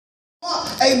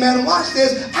Amen. Watch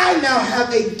this. I now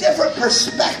have a different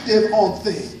perspective on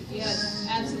things. Yes,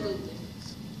 absolutely.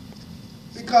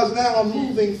 Because now I'm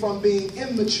moving from being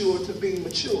immature to being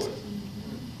mature.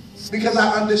 Because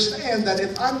I understand that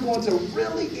if I'm going to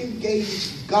really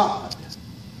engage God,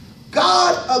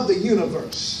 God of the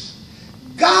universe,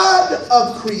 God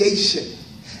of creation,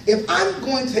 if I'm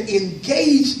going to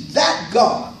engage that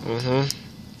God,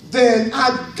 then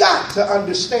I've got to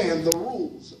understand the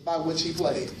rules by which he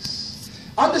plays.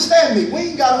 Understand me. We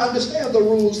ain't got to understand the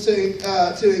rules to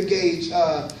engage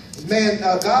gods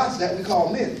that we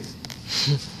call men.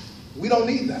 We don't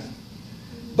need that.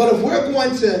 But if we're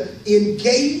going to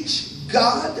engage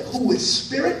God who is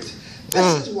spirit,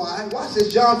 this is why, watch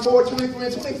this, John 4:23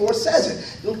 and 24 says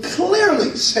it. It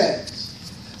clearly says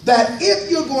that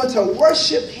if you're going to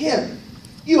worship him,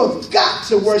 you have got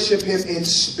to worship him in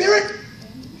spirit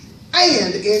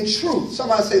and in truth.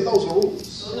 Somebody say those are rules.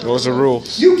 Those are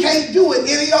rules. You can't do it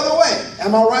any other way.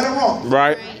 Am I right or wrong?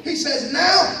 Right. He says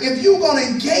now, if you're going to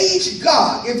engage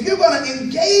God, if you're going to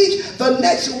engage the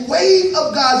next wave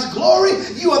of God's glory,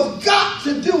 you have got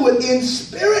to do it in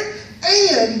spirit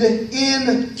and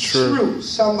in truth.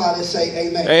 Somebody say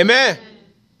amen. Amen.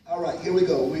 All right, here we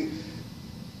go.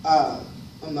 I'm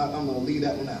going to leave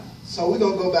that one out. So we're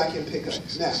going to go back and pick up.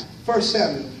 Now, 1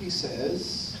 Samuel, he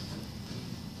says,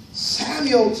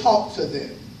 Samuel talked to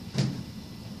them.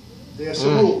 There's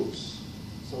some rules.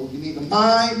 So we need a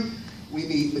mind. We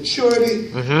need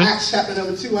maturity. Acts chapter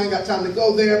number 2, I ain't got time to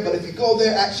go there. But if you go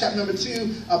there, Acts chapter number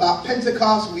 2, about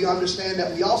Pentecost, we understand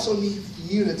that we also need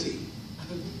unity.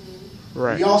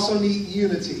 Right. We also need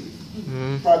unity.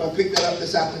 Probably going to pick that up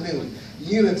this afternoon.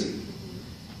 Unity.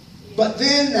 But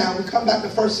then now we come back to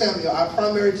 1 Samuel, our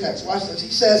primary text. Watch this.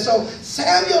 He says, so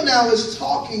Samuel now is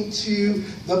talking to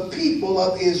the people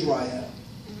of Israel,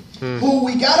 who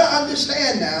we got to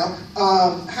understand now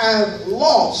have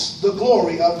lost the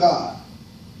glory of God.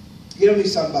 Hear me,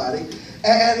 somebody.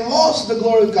 And lost the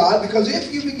glory of God, because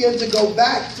if you begin to go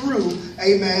back through,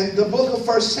 amen, the book of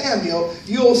 1 Samuel,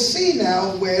 you'll see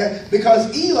now where,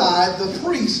 because Eli, the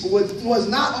priest, was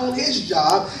not on his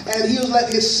job, and he was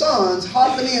letting his sons,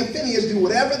 Hophni and Phinehas, do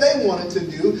whatever they wanted to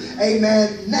do,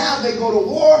 amen. Now they go to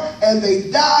war, and they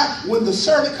die. When the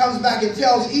servant comes back and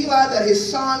tells Eli that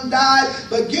his son died,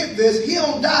 but get this, he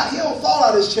don't die, he don't fall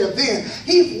out of his chair then.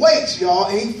 He waits, y'all,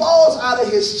 and he falls out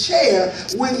of his chair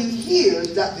when he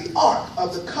hears that the ark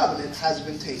of the covenant has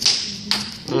been taken.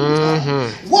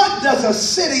 What does a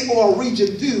city or a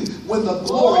region do when the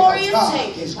glory of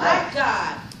God is gone? My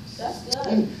God, that's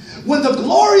good. When the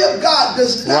glory of God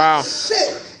does not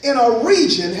sit in a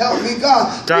region, help me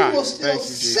God, we will still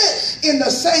sit in the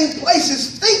same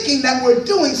places thinking that we're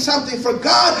doing something for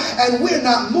God and we're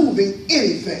not moving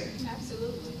anything.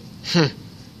 Absolutely.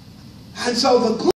 And so the